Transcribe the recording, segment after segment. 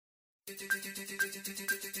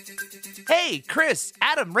Hey, Chris,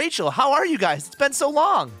 Adam, Rachel, how are you guys? It's been so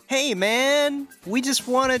long. Hey, man. We just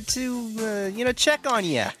wanted to, check on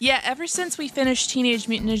you. Yeah, ever since we finished Teenage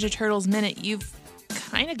Mutant Ninja Turtles Minute, you've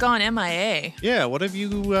kind of gone MIA. Yeah, what have you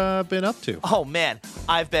been up to? Oh, man,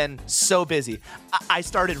 I've been so busy. I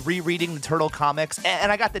started rereading the Turtle comics,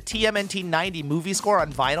 and I got the TMNT 90 movie score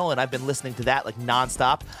on vinyl, and I've been listening to that like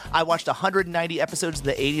nonstop. I watched 190 episodes of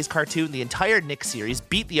the 80s cartoon, the entire Nick series,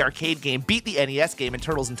 beat the arcade game, beat the NES game, and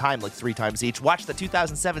Turtles in Time like 3 times each, watched the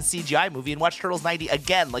 2007 CGI movie, and watched Turtles 90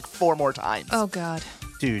 again like 4 more times. Oh, God.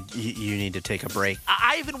 Dude, you need to take a break.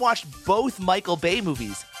 I even watched both Michael Bay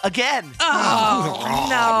movies again. Oh,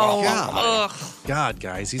 no. God. Ugh. God,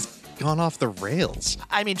 guys, he's gone off the rails.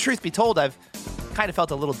 I mean, truth be told, I've kind of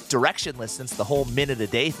felt a little directionless since the whole minute a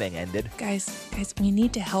day thing ended. Guys, we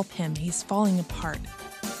need to help him. He's falling apart.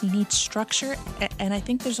 He needs structure, and I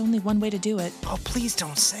think there's only one way to do it. Oh, please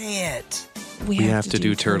don't say it. We have to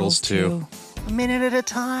do Turtles too. A minute at a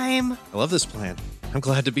time. I love this plan. I'm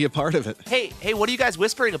glad to be a part of it. Hey, what are you guys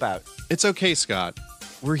whispering about? It's okay, Scott.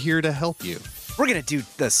 We're here to help you. We're going to do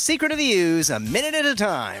The Secret of the Ooze a minute at a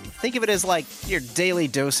time. Think of it as like your daily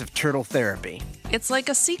dose of turtle therapy. It's like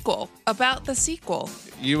a sequel about the sequel.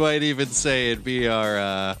 You might even say it'd be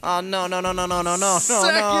our, Oh, no.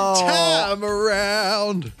 second time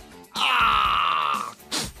around. I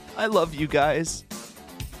love you guys.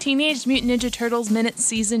 Teenage Mutant Ninja Turtles Minute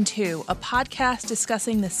Season 2, a podcast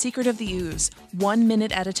discussing the secret of the ooze, 1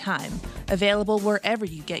 minute at a time. Available wherever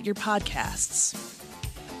you get your podcasts.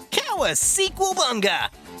 Kawa sequel bunga!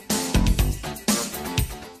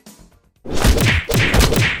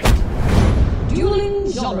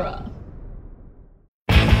 Dueling genre.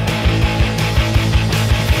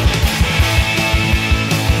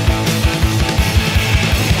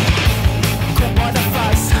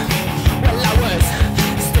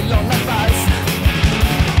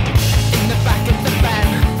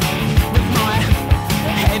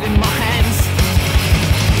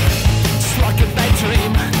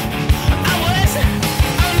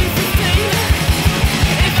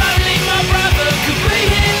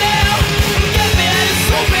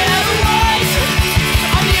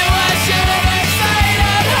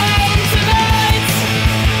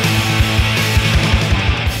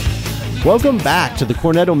 Welcome back to the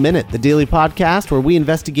Cornetto Minute, the daily podcast where we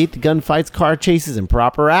investigate the gunfights, car chases, and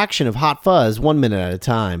proper action of Hot Fuzz 1 minute at a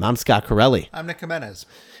time. I'm Scott Corelli. I'm Nick Jimenez.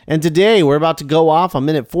 And today we're about to go off on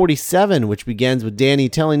minute 47, which begins with Danny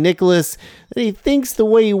telling Nicholas that he thinks the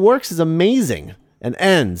way he works is amazing, and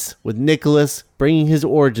ends with Nicholas bringing his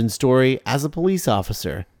origin story as a police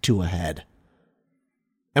officer to a head.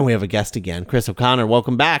 And we have a guest again, Chris O'Connor.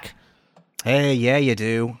 Welcome back. Hey, yeah, you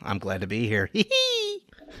do. I'm glad to be here.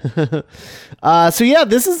 So yeah,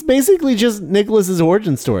 this is basically just Nicholas's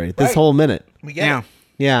origin story. This whole minute. We get it.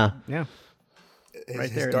 Yeah.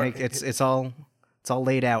 Right there. It's all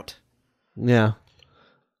laid out. Yeah.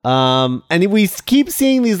 And we keep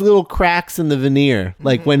seeing these little cracks in the veneer.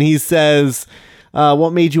 Like when he says,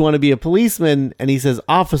 what made you want to be a policeman? And he says,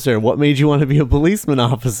 officer, what made you want to be a policeman,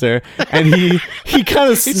 officer? And he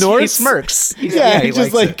kind of snorts. He smirks. He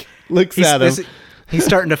just like looks at him. He's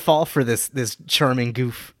starting to fall for this charming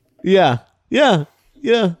goof. Yeah.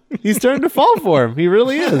 He's starting to fall for him. He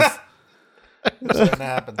really is. It's starting to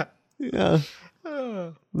happen. Yeah.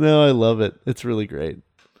 No, I love it. It's really great.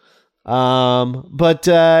 But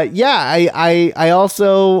I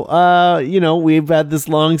also, we've had this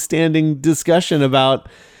long-standing discussion about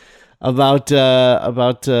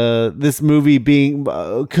this movie being,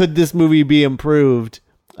 could this movie be improved?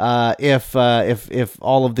 If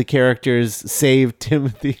all of the characters saved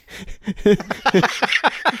Timothy, he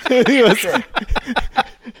was a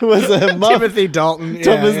Muppet. Timothy Dalton.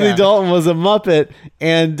 Timothy Dalton was a Muppet,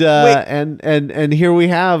 and here we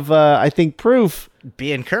have, I think, proof.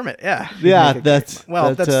 Being Kermit, yeah. Yeah,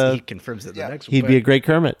 he confirms it. The next one. He'd be a great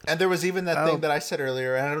Kermit. And there was even that thing that I said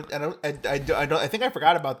earlier, and I think I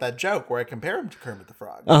forgot about that joke where I compare him to Kermit the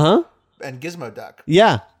Frog. And Gizmo Duck.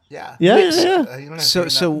 Yeah. Yeah.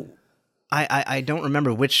 So I don't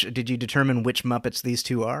remember did you determine which Muppets these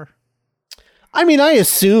two are? I mean, I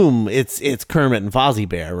assume it's Kermit and Fozzie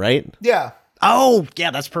Bear, right? Yeah. Oh,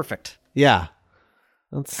 yeah, that's perfect. Yeah.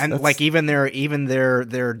 Like even their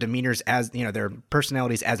demeanors as, their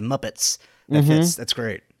personalities as Muppets. That fits. That's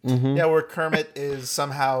great. Mm-hmm. Yeah, where Kermit is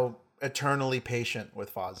somehow eternally patient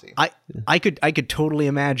with Fozzie. I could totally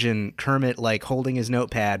imagine Kermit like holding his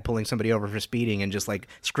notepad, pulling somebody over for speeding, and just like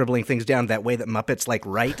scribbling things down that way that Muppets like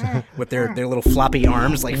write with their little floppy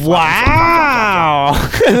arms. Like wow,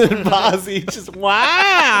 and then Fozzie just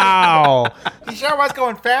wow. He sure was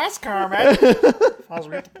going fast, Kermit. Fuzz,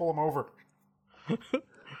 we have to pull him over.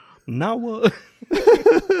 Now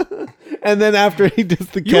And then after he does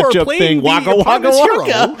the you are ketchup playing thing, the waka waka eponymous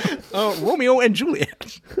waka. hero, Romeo and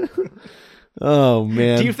Juliet. Oh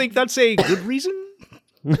man. Do you think that's a good reason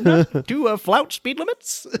not to flout speed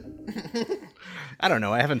limits? I don't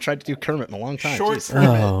know. I haven't tried to do Kermit in a long time. Short Jeez. Kermit.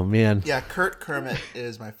 Oh man. Yeah, Kermit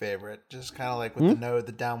is my favorite. Just kind of like with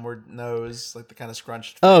the downward nose, like the kind of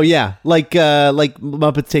scrunched. Oh yeah, like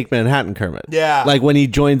Muppets Take Manhattan Kermit. Yeah. Like when he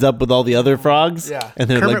joins up with all the other frogs. Yeah. And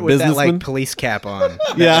they're Kermit like with that businessmen. like police cap on.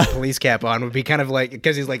 Yeah. That police cap on would be kind of like,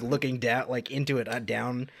 because he's like looking down, like into it,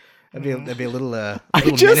 down. That'd be a little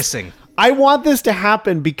menacing. I want this to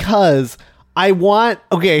happen because I want.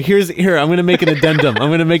 Okay, here. I'm going to make an addendum.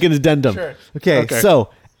 Sure. Okay, so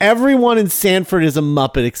everyone in Sanford is a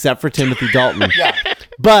Muppet except for Timothy Dalton. Yeah.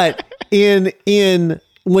 But in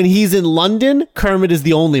when he's in London, Kermit is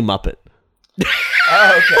the only Muppet.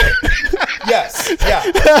 Oh, okay. Yes. Yeah.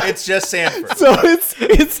 It's just Sanford. So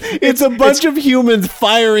it's a bunch of humans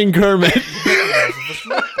firing Kermit.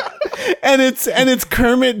 And it's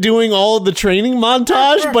Kermit doing all of the training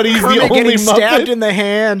montage, but he's Kermit the only getting Muppet. stabbed in the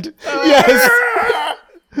hand. Yes.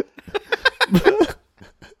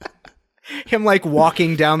 Him like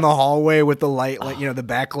walking down the hallway with the light, like the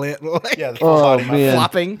backlit, like, Yeah. The full body Muppet. man.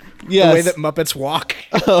 flopping. Yes. The way that Muppets walk.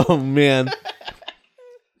 Oh man.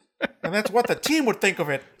 And that's what the team would think of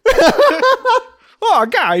it. Oh,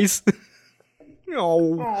 guys.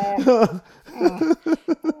 Oh.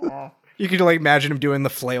 You could like imagine him doing the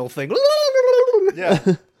flail thing. Yeah.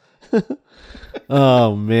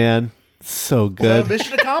 Oh man. So So good.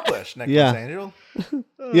 mission accomplished, Nicholas Yeah. Angel.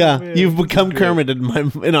 Yeah, you've become Kermit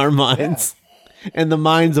in our minds, and the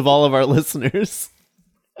minds of all of our listeners.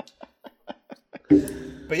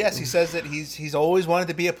 But yes, he says that he's always wanted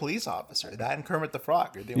to be a police officer. That and Kermit the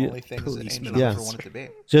Frog are the only things that Angel Yes. ever wanted to be.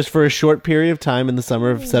 Just for a short period of time in the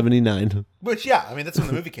summer of '79. Which, yeah, I mean, that's when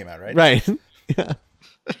the movie came out, right? Right. Yeah.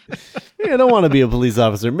 Maybe I don't want to be a police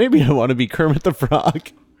officer. Maybe I want to be Kermit the Frog.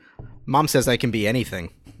 Mom says I can be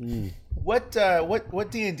anything. What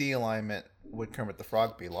D&D alignment would Kermit the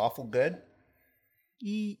Frog be? Lawful good?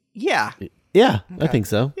 Yeah. Yeah, I think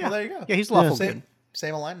so. Well, there you go. Yeah, he's lawful Same, good.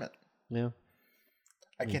 same alignment. Yeah.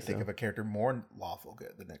 I can't think of a character more lawful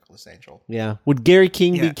good than Nicholas Angel. Yeah. Would Gary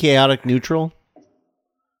King be chaotic neutral?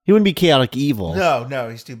 He wouldn't be chaotic evil. No,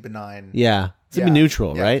 he's too benign. Yeah. He'd be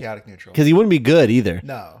neutral, Yeah, right? chaotic neutral. Because he wouldn't be good either.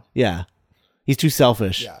 No. Yeah. He's too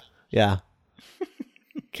selfish. Yeah. Yeah.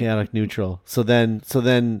 Chaotic neutral. So then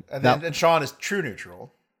And Sean is true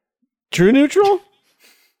neutral. true neutral?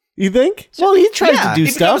 You think? Well, he tries to do He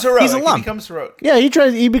stuff. becomes heroic. He's a lump. He becomes heroic. Yeah,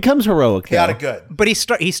 he becomes heroic. though. Chaotic good. But he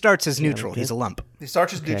starts as neutral. He's a lump. He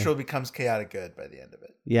starts as neutral, becomes chaotic good by the end of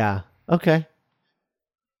it. Yeah. Okay.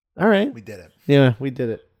 All right. We did it. Yeah, we did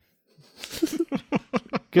it.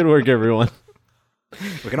 Good work, everyone.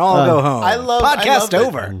 We can all go home. Podcast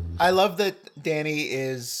over. I love that Danny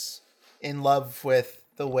is in love with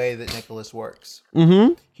the way that Nicholas works.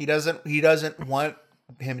 Mm-hmm. He doesn't want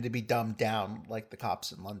him to be dumbed down like the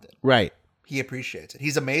cops in London. Right. He appreciates it.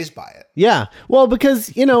 He's amazed by it. Yeah. Well, because,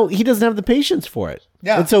 he doesn't have the patience for it.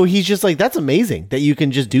 Yeah. And so he's just like, that's amazing that you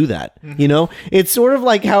can just do that. It's sort of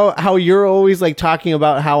like how you're always like talking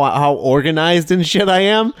about how organized and shit I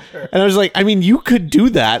am. Sure. And I was like, I mean, you could do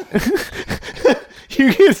that.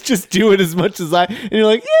 You could just do it as much as I, and you're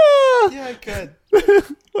like, yeah. Yeah, I could.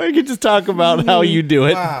 Or you could just talk about how you do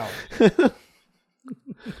it. Wow. A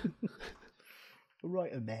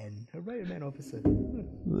writer man officer.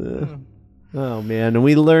 Oh man. And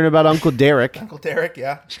we learn about Uncle Derek. Uncle Derek,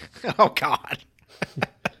 yeah. Oh God.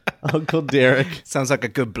 Uncle Derek. Sounds like a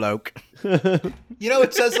good bloke.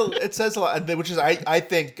 It says a lot, which is I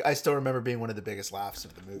think I still remember being one of the biggest laughs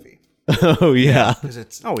of the movie. Oh yeah. Because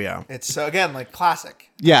it's yeah. It's again like classic.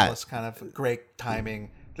 Yeah. It's kind of great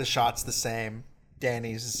timing. The shot's the same.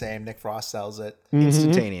 Danny's the same. Nick Frost sells it.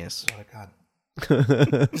 Instantaneous. Oh my God.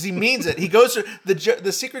 Because he means it. He goes to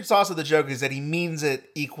the secret sauce of the joke is that he means it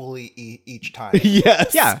equally each time.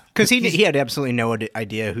 Yes. Yeah, because he had absolutely no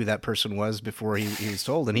idea who that person was before he was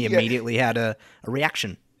told, and he immediately had a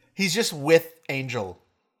reaction He's just with Angel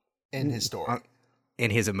in his story.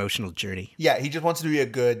 in his emotional journey. Yeah, he just wants to be a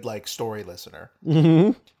good story listener.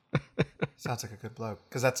 Sounds like a good bloke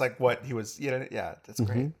because that's like what he was. Yeah, that's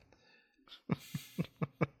great.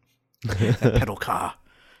 That pedal car,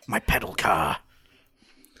 my pedal car.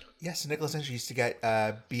 Yes, Nicholas Angel used to get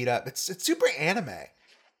beat up. It's super anime.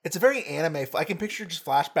 It's a very anime. I can picture just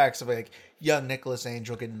flashbacks of young Nicholas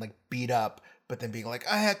Angel getting beat up, but then being like,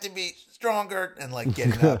 I have to be stronger and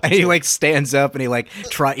getting up. And he stands up and he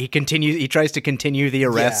tries to continue the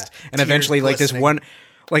arrest, and tears eventually this glistening.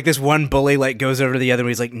 Like this one bully like goes over to the other one.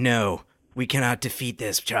 He's like, "No, we cannot defeat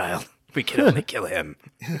this child. We can only kill him."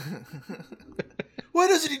 Why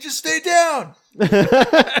doesn't he just stay down?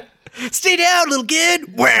 Stay down, little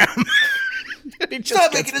kid. Wham!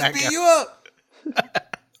 Stop making us beat you up.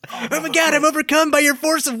 Oh my God, I'm overcome by your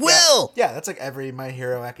force of will. Yeah, that's like every My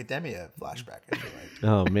Hero Academia flashback. I feel like.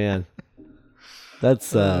 Oh man.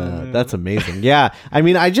 That's amazing. Yeah. I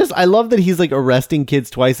mean, I love that he's like arresting kids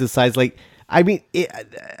twice his size. Like, I mean,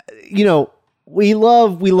 we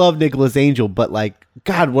love Nicholas Angel, but like,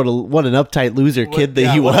 God, what an uptight loser kid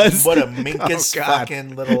that he was. What a minkus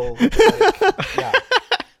fucking little. Like, yeah.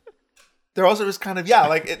 There also was kind of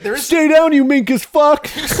there is. Stay down, you minkus fuck.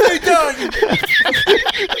 Stay down.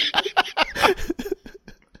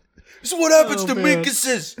 So what happens to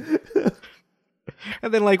minkuses?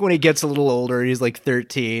 And then like when he gets a little older, he's like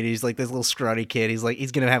 13. He's like this little scrawny kid.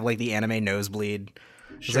 He's gonna have like the anime nosebleed.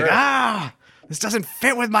 He's like, this doesn't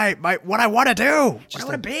fit with my what I want to do. What I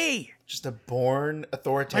want to be. Just a born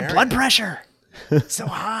authoritarian. My blood pressure so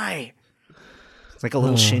high. It's like a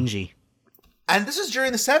little Shinji. And this is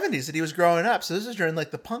during the 70s that he was growing up. So this is during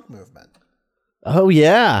like the punk movement. Oh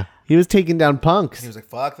yeah, he was taking down punks. And he was like,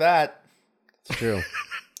 "Fuck that." It's true.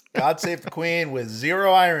 God save the Queen with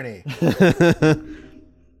zero irony.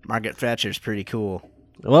 Margaret Thatcher's pretty cool.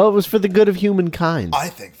 Well, it was for the good of humankind. I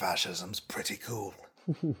think fascism's pretty cool.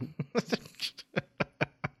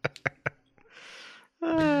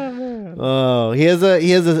 Oh, he has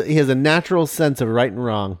a natural sense of right and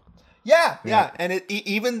wrong. Yeah, and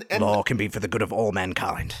Law can be for the good of all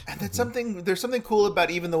mankind. And there's something cool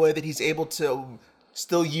about even the way that he's able to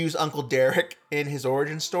still use Uncle Derek in his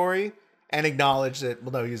origin story and acknowledge that,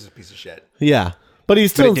 well, no, he's a piece of shit. Yeah, but he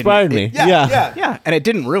still inspired me. Yeah, and it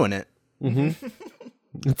didn't ruin it. Mm-hmm.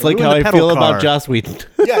 It's like how I feel about Joss Whedon.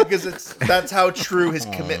 Yeah, because that's how true his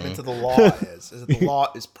commitment to the law is that the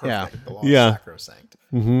law is perfect. The law is sacrosanct.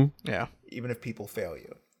 Mm-hmm. Yeah. Even if people fail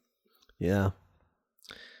you. Yeah.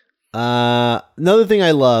 Another thing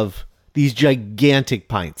I love, these gigantic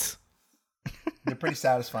pints. They're pretty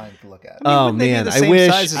satisfying to look at. Oh man,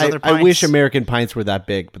 I wish American pints were that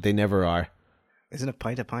big, but they never are. Isn't a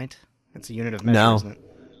pint a pint? It's a unit of measure, isn't it?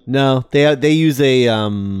 No, they use a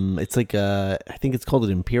it's like I think it's called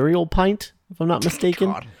an imperial pint, if I'm not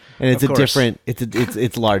mistaken. God. And it's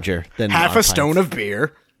it's larger than half a stone of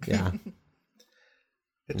beer. Yeah.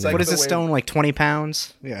 It's what is a stone, like 20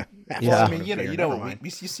 pounds? Yeah. Well, I mean,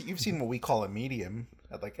 you've seen what we call a medium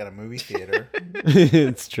at a movie theater.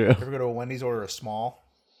 It's true. Ever go to a Wendy's, order a small?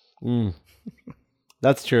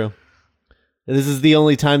 That's true. This is the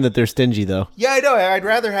only time that they're stingy, though. Yeah, I know. I'd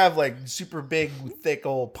rather have super big, thick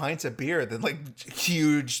old pints of beer than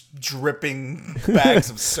huge, dripping bags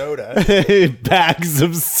of soda. Bags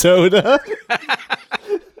of soda.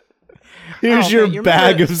 Here's your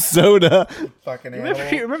bag of soda. Fucking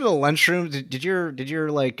remember the lunchroom? Did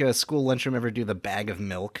your school lunchroom ever do the bag of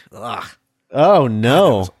milk? Ugh. Oh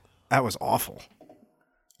no, that was awful.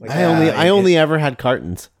 I only ever had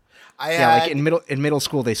cartons. In middle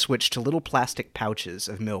school they switched to little plastic pouches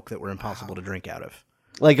of milk that were impossible to drink out of.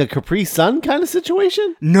 Like a Capri Sun kind of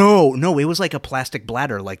situation? No, it was like a plastic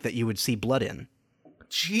bladder that you would see blood in.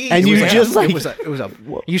 Jeez. And you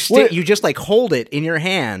just hold it in your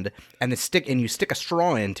hand and you stick a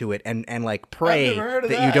straw into it and pray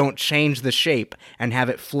that you don't change the shape and have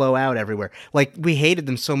it flow out everywhere. We hated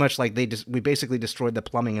them so much we basically destroyed the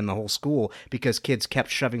plumbing in the whole school because kids kept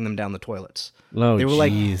shoving them down the toilets. Oh, they were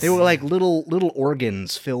like little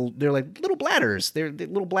organs filled. They're like little bladders. They're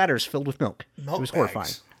little bladders filled with milk. It was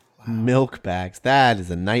horrifying. Wow. Milk bags. That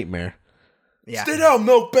is a nightmare. Yeah. Stay down,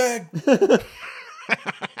 milk bag.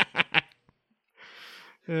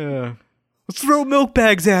 Yeah. Let's throw milk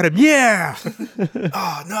bags at him. Yeah.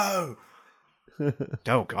 Oh no.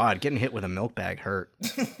 Oh God, getting hit with a milk bag hurt.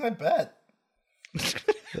 I bet.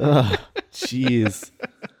 Jeez.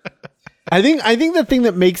 I think the thing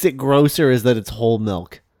that makes it grosser is that it's whole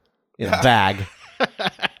milk in a bag. I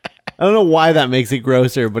don't know why that makes it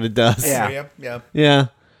grosser, but it does. Yeah.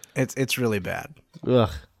 It's really bad.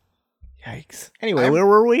 Ugh. Yikes. Anyway, where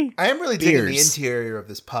were we? I am really digging the interior of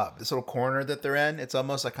this pub. This little corner that they're in. It's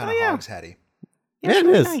almost like kind of hogsheady. Yeah, it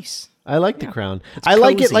is. Nice. I like the crown. I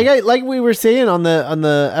like it. Like we were saying on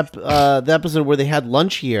the episode where they had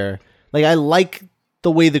lunch here. I like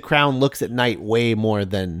the way the crown looks at night way more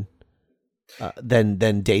than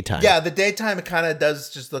daytime. Yeah, the daytime it kind of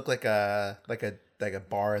does just look like a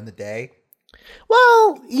bar in the day.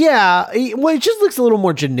 Well, yeah. Well, it just looks a little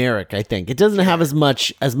more generic, I think. It doesn't have as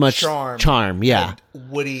much charm. Yeah.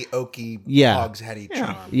 Woody, oaky, hogsheady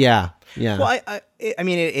charm. Yeah. Yeah. Well, I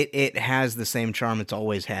mean, it has the same charm it's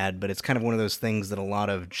always had, but it's kind of one of those things that a lot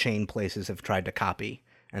of chain places have tried to copy.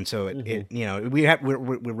 And so it you know, we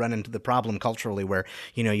run into the problem culturally where,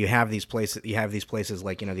 you know, you have these places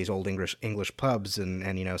like, you know, these old English pubs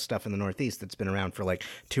and you know, stuff in the Northeast that's been around for like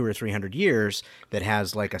 200 or 300 years that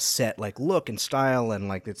has like a set like look and style, and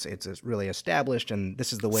like it's really established, and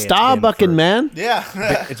this is the way Starbucking, man. Yeah.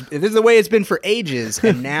 this is the way it's been for ages.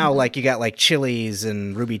 And now like you got like Chili's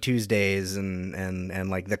and Ruby Tuesdays and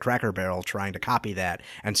like the Cracker Barrel trying to copy that.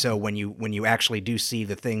 And so when you actually do see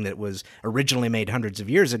the thing that was originally made hundreds of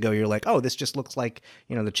years ago, you're like, oh, this just looks like,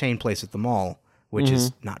 you know, the chain place at the mall, which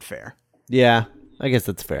is not fair. Yeah, I guess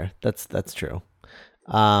that's fair. That's true.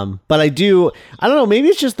 But I don't know, maybe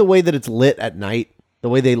it's just the way that it's lit at night, the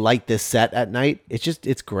way they light this set at night.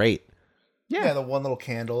 It's great. Yeah, the one little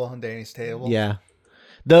candle on Danny's table. Yeah.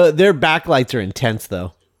 Their backlights are intense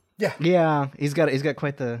though. Yeah, he's got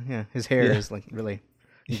quite his hair is like really,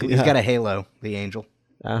 he's got a halo, the angel.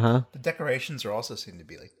 Uh-huh. The decorations are also seem to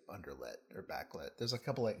be like underlit or backlit. There's a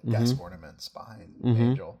couple like desk ornaments behind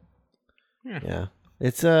Angel. Yeah.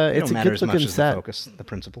 It's a good looking set. The focus, the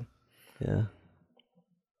principle. Yeah.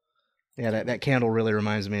 Yeah, that candle really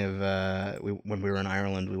reminds me of when we were in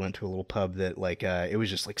Ireland. We went to a little pub that like it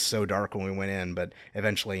was just like so dark when we went in, but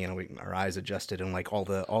eventually, you know, our eyes adjusted and like all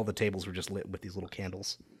the tables were just lit with these little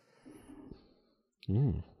candles.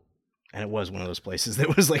 And it was one of those places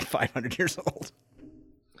that was like 500 years old.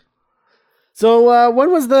 So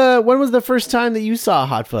when was the first time that you saw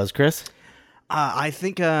Hot Fuzz, Chris? I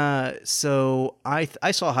think so.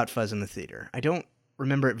 I saw Hot Fuzz in the theater. I don't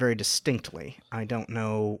remember it very distinctly. I don't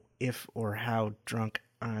know if or how drunk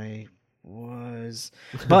I was,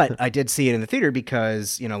 but I did see it in the theater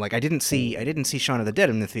because, you know, like I didn't see Shaun of the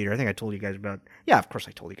Dead in the theater. I think I told you guys about. Yeah, of course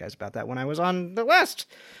I told you guys about that when I was on the last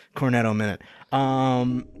Cornetto Minute.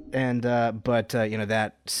 But you know,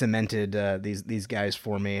 that cemented these guys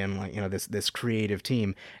for me, and like, you know, this creative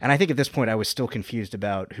team. And I think at this point I was still confused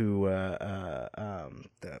about who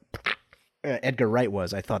Edgar Wright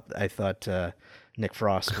was. I thought Nick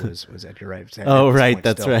Frost was Edgar Wright. Oh, right,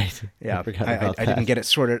 that's still. Right. Yeah, I didn't get it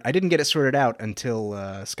sorted. I didn't get it sorted out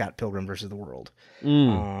until Scott Pilgrim versus the World.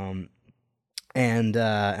 And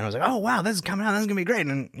I was like, oh wow, this is coming out. This is gonna be great.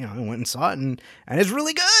 And you know, I went and saw it, and it's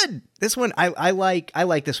really good. This one, I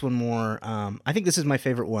like this one more. I think this is my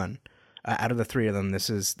favorite one out of the three of them. This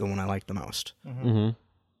is the one I like the most.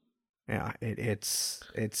 Yeah, it's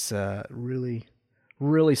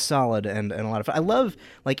really solid and a lot of fun. I love,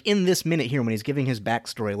 like, in this minute here when he's giving his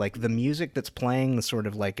backstory, like the music that's playing, the sort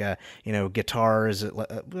of like you know, guitars.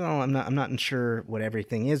 Well, I'm not sure what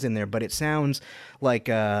everything is in there, but it sounds like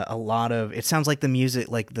it sounds like the music,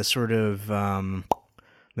 like the sort of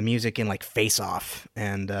the music in like Face Off,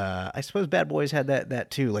 and I suppose Bad Boys had that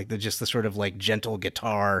too, like the sort of like gentle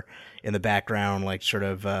guitar in the background, like sort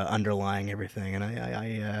of underlying everything, and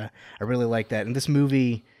I really like that. And this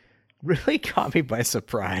movie really caught me by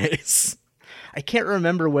surprise. I can't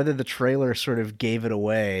remember whether the trailer sort of gave it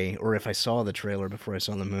away or if I saw the trailer before I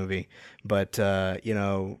saw the movie. But you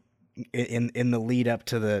know, in the lead up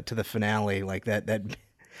to the finale, like that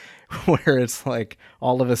where it's like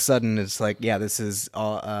all of a sudden it's like, yeah, this is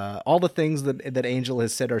all the things that Angel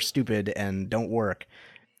has said are stupid and don't work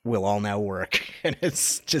will all now work, and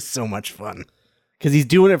it's just so much fun because he's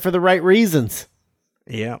doing it for the right reasons.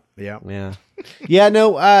 Yeah. Yeah,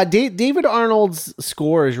 no, David Arnold's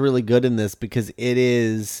score is really good in this because it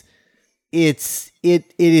is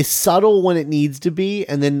subtle when it needs to be,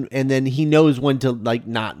 and then he knows when to like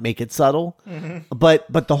not make it subtle.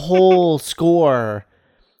 But the whole score,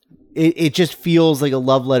 it just feels like a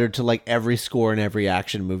love letter to like every score in every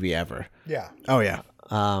action movie ever. Yeah. Oh yeah.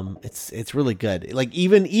 It's really good. Like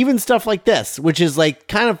even stuff like this, which is like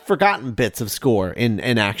kind of forgotten bits of score in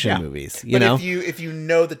action movies. You know, if you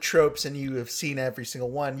know the tropes and you have seen every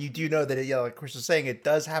single one, you do know that it, like Chris was saying, it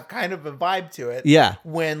does have kind of a vibe to it. Yeah.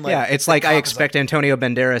 When like, yeah, it's like I expect Antonio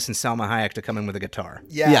Banderas and Salma Hayek to come in with a guitar.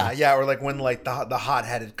 Yeah. Or like when like the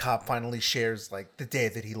hot-headed cop finally shares like the day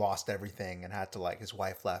that he lost everything and had to, like, his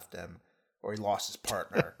wife left him or he lost his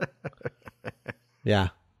partner. Yeah.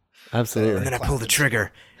 Absolutely. And then I pulled the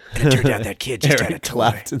trigger, and it turned out that kid just had a toy.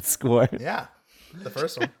 Clapped and scored. Yeah, the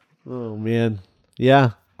first one. Oh man,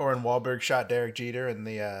 yeah. Or when Wahlberg shot Derek Jeter and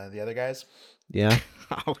the other guys. Yeah.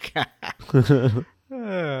 Okay.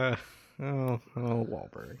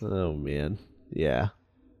 Wahlberg. Oh man, yeah.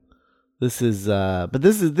 This is, but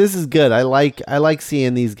this is good. I like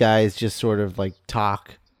seeing these guys just sort of like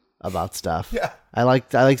talk about stuff. Yeah. I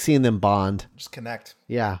like seeing them bond. Just connect.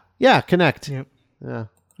 Yeah, connect. Yep. Yeah.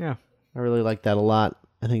 Yeah. I really like that a lot.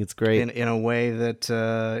 I think it's great. in a way that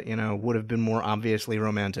would have been more obviously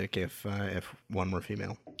romantic if one were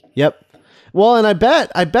female. Yep. Well, and I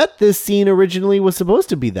bet this scene originally was supposed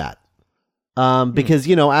to be that. Because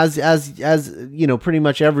as pretty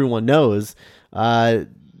much everyone knows,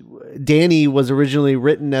 Danny was originally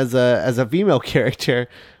written as a female character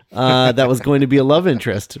that was going to be a love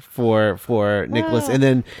interest for Nicholas,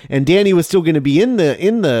 and Danny was still going to be in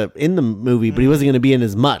the movie, but he wasn't going to be in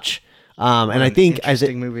as much. And I think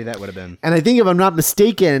interesting movie that would have been. And I think if I'm not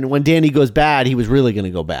mistaken, when Danny goes bad, he was really going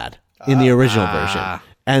to go bad in the original version.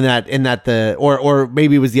 And that or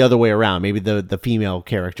maybe it was the other way around. Maybe the female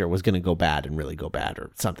character was going to go bad and really go bad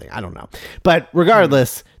or something. I don't know. But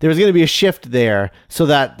regardless, there was going to be a shift there so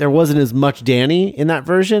that there wasn't as much Danny in that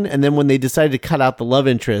version. And then when they decided to cut out the love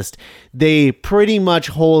interest, they pretty much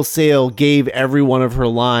wholesale gave every one of her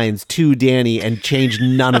lines to Danny and changed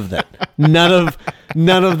none of them. none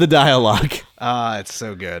of the dialogue. It's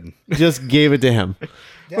so good. Just gave it to him.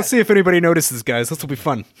 Yeah. Let's see if anybody notices, guys. This will be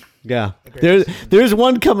fun. Yeah. There's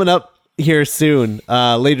one coming up here soon,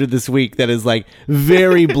 later this week, that is like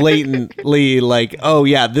very blatantly like, oh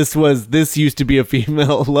yeah, this used to be a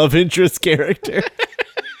female love interest character.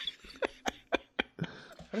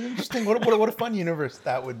 Interesting. What a fun universe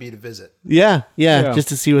that would be to visit. Yeah. Just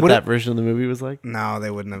to see what that version of the movie was like. No,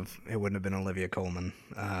 it wouldn't have been Olivia Colman.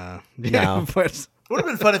 No. But it would have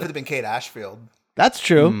been fun if it had been Kate Ashfield. That's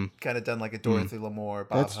true. Kind of done like a Dorothy Lamour,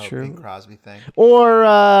 Bob Hope, Bing Crosby thing.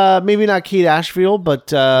 Or maybe not Kate Ashfield,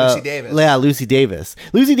 but Lucy Davis. Yeah, Lucy Davis.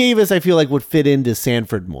 Lucy Davis, I feel like would fit into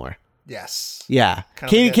Sanford more. Yes. Yeah.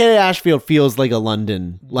 Kate Ashfield feels like a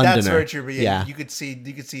Londoner. That's very true. But yeah. You could see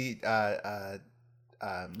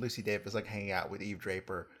Lucy Davis like hanging out with Eve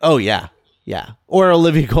Draper. Oh yeah. Or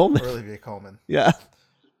Olivia Colman. Yeah.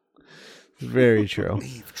 Very true.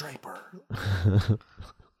 Eve Draper.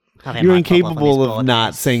 You're incapable of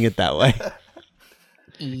not saying it that way.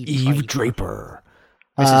 Eve Draper.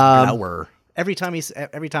 Mrs. Blower. Every time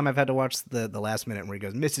I've had to watch the last minute where he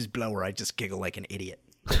goes, Mrs. Blower, I just giggle like an idiot.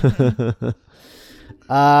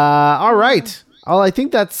 All right. I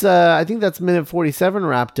think that's minute 47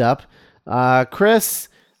 wrapped up. Chris,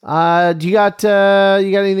 do you got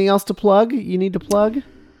anything else to plug? You need to plug?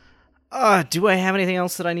 Do I have anything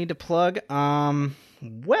else that I need to plug?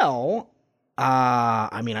 Well,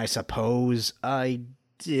 I suppose I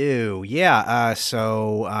do. Yeah.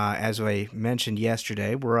 So as I mentioned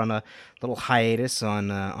yesterday, we're on a little hiatus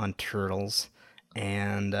on Turtles,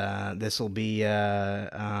 and this will be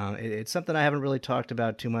it's something I haven't really talked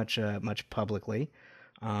about too much publicly.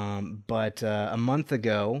 But a month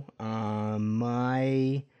ago,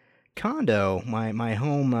 my condo, my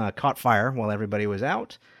home, caught fire while everybody was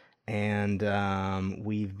out, and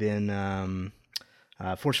we've been.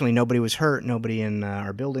 Fortunately, nobody was hurt. Nobody in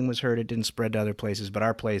our building was hurt. It didn't spread to other places, but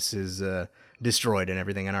our place is destroyed, and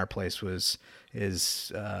everything in our place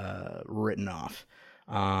is written off.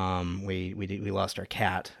 We lost our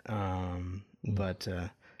cat, but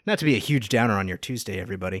not to be a huge downer on your Tuesday,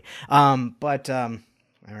 everybody. But I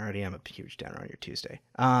already am a huge downer on your Tuesday.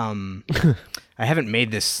 I haven't made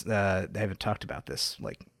this. I haven't talked about this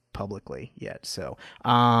like publicly yet, so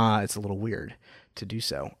it's a little weird to do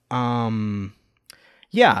so.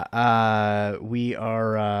 Yeah, we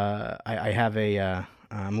are. I have a.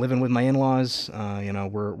 I'm living with my in-laws.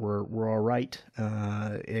 We're all right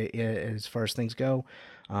as far as things go.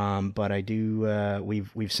 But I do.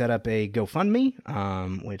 We've set up a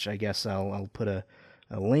GoFundMe, which I guess I'll put a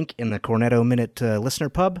link in the Cornetto Minute listener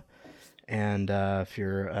pub. And if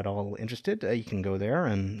you're at all interested, you can go there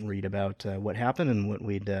and read about what happened and what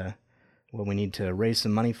we need to raise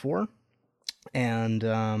some money for.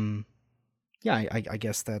 And yeah, I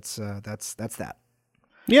guess that's that.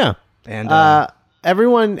 Yeah, and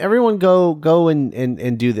everyone go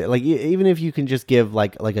and do that. Like even if you can just give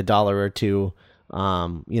like $1 or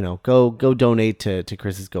 $2, go donate to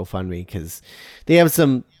Chris's GoFundMe, because they have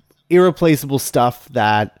some irreplaceable stuff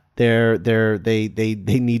that they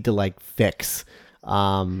need to like fix.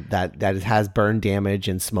 That it has burn damage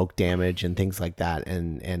and smoke damage and things like that,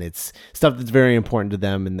 and it's stuff that's very important to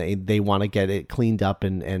them, and they want to get it cleaned up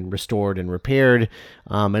and restored and repaired,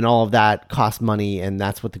 and all of that costs money, and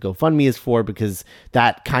that's what the GoFundMe is for, because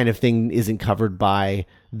that kind of thing isn't covered by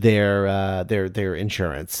their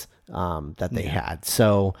insurance that they had.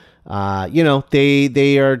 So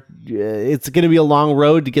they are. It's going to be a long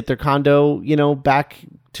road to get their condo back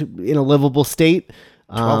to in a livable state.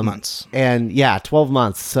 12 months. And yeah, 12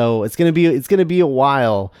 months. So it's going to be a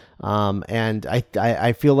while. And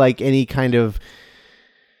I feel like any kind of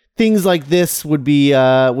things like this would be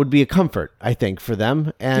a comfort, I think, for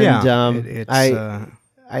them. And yeah,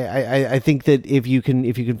 I think that if you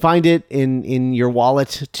can find it in your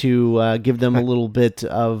wallet to give them a little bit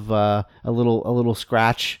of a little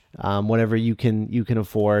scratch, whatever you can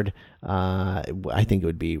afford, I think it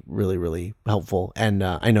would be really, really helpful. And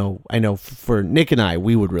I know for Nick and I,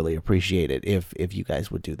 we would really appreciate it if you guys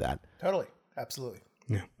would do that. Totally, absolutely.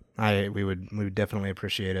 Yeah. We would definitely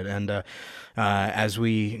appreciate it, and as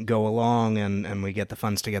we go along and we get the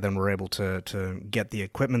funds together and we're able to get the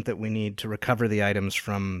equipment that we need to recover the items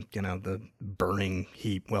from the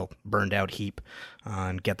burned out heap,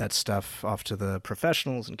 and get that stuff off to the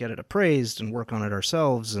professionals and get it appraised and work on it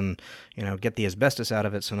ourselves, and get the asbestos out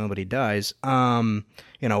of it so nobody dies.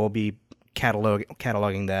 We'll be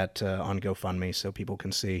cataloging that on GoFundMe so people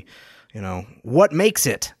can see what makes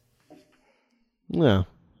it. Yeah.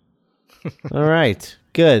 All right,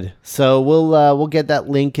 good. So we'll get that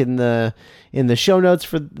link in the show notes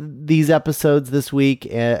for these episodes this week,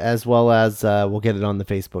 as well as we'll get it on the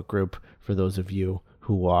Facebook group for those of you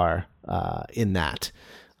who are in that.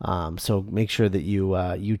 So make sure that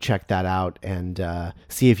you check that out and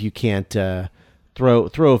see if you can't throw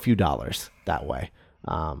a few dollars that way.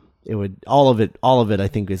 It would all of it I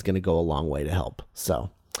think is going to go a long way to help.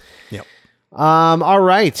 So. Yep. All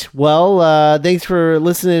right. Well, thanks for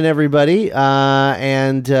listening, everybody.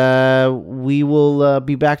 And we will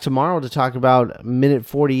be back tomorrow to talk about minute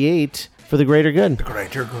 48 for the greater good. The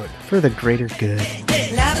greater good. For the greater good.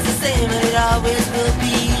 Life is the same and it always will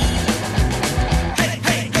be.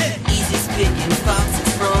 Easy speaking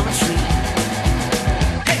foxes from a tree.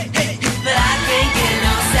 But I can't get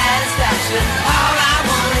no satisfaction. All I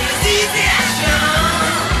want is easy action.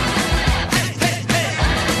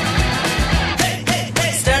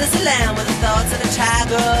 Stern as a lamb with the thoughts of a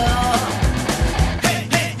tiger.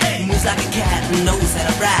 Moves like a cat and knows how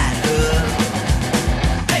to ride.